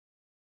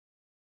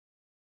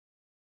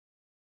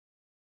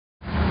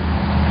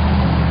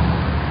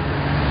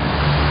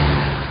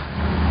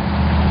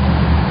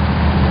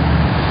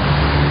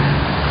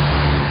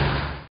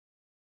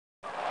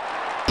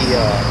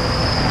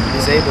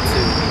is able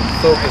to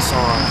focus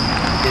on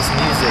his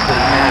music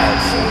that he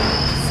has.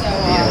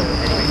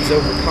 And he's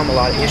overcome a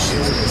lot of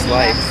issues in his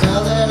life.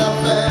 Now that I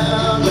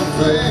found a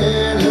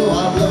friend who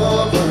I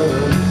love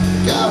her,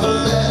 God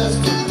bless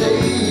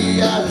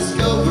today I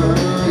discover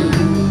you.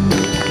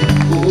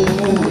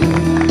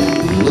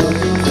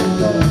 Looking for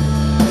love.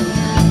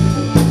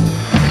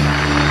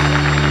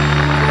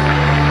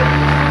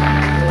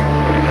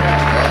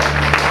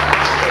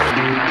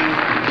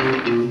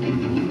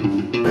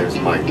 There's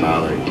Mike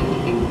Malley,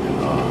 and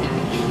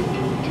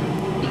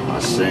I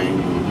sing,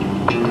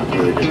 I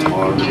play the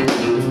guitar.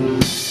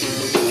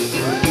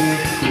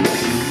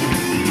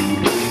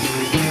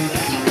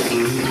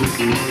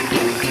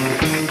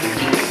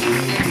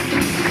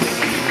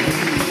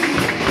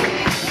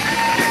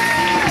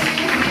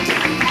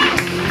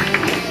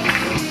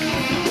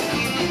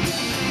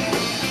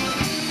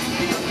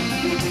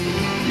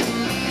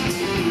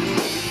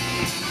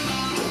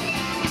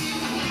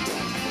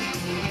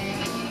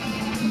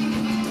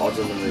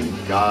 Ultimately,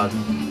 God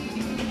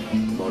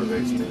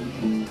motivates me.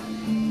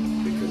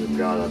 Because of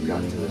God, I've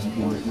gotten to this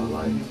point in my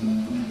life.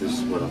 This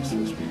is what I'm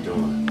supposed to be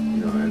doing,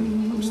 you know,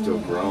 and I'm still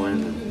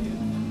growing. And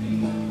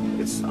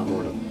I'm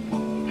going to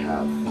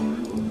have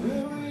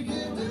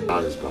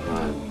God is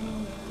behind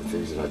the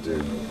things that I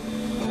do.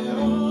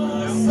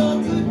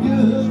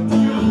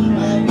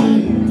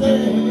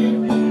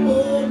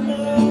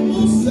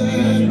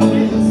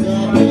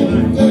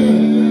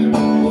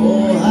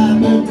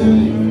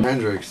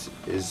 Hendrix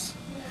is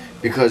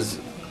because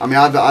I mean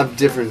I've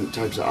different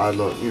types of I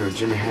love, you know,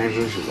 Jimi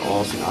Hendrix is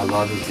awesome. I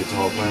love his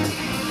guitar playing.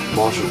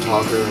 Marshall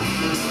Tucker,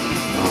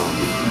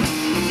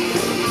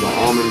 the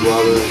Allman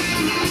Brothers,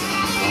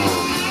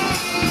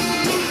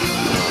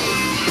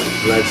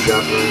 Led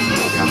Zeppelin.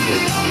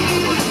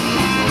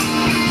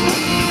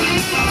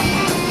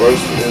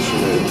 First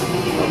instrument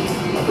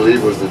I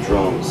believe was the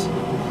drums.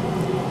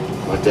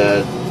 My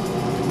dad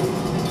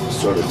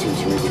started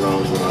teaching me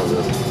drums when I was a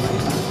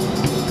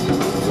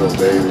little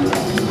baby.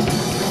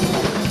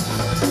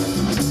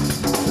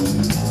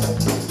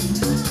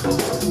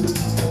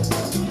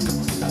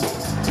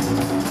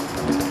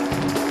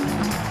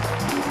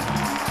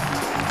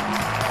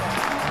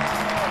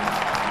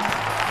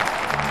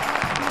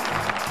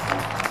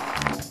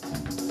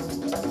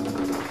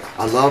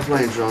 I love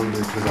playing drums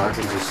because I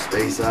can just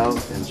space out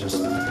and just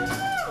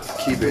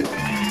keep it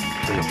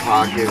in a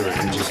pocket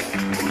and just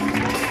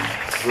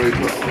really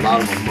put a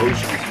lot of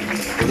emotions.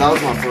 Because that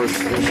was my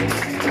first instrument.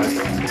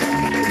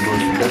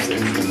 That's the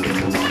instrument that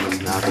comes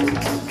naturally.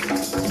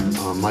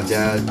 My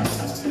dad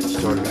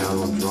started me out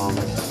on drums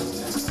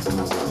when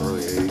I was at an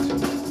early age.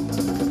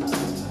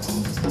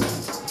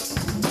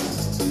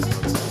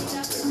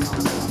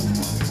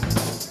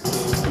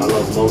 I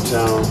love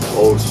Motown,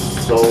 old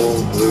soul,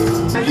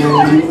 blues,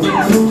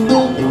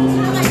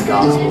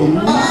 gospel,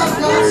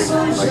 very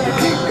like the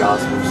deep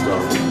gospel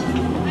stuff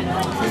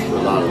with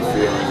a lot of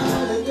feeling.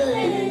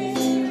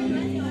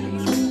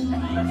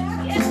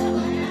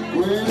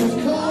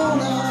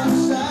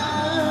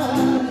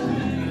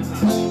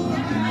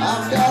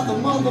 I've got the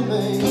mother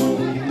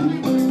babe.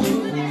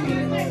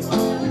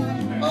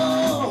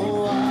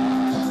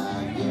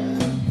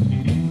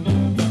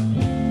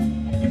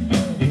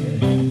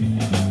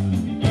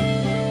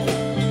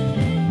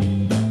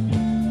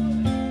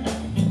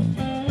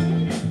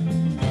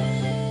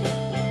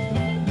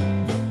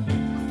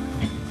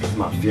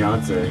 My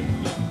fiance,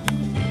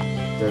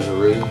 there's a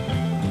reason.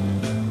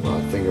 When I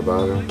think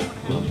about her,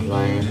 when I'm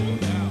playing,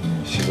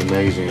 she's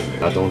amazing.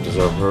 I don't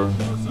deserve her.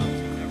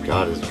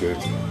 God is good.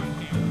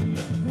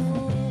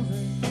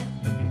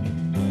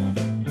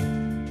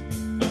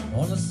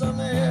 On a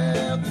Sunday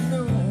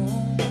afternoon,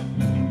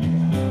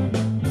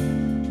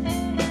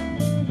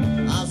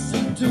 I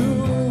see to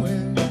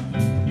it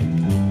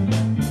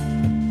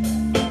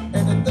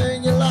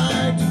anything you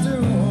like to do.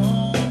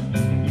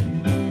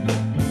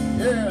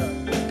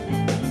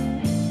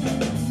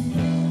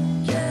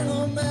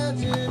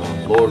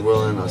 Lord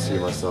willing, I see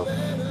myself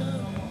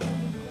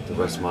the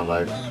rest of my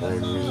life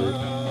playing music.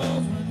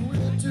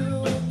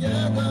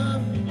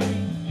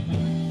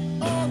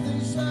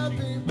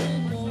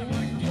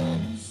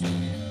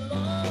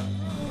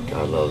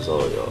 God loves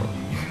all y'all.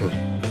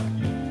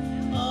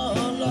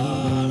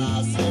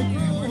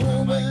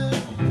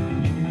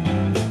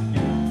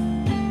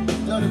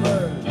 Dirty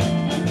Bird.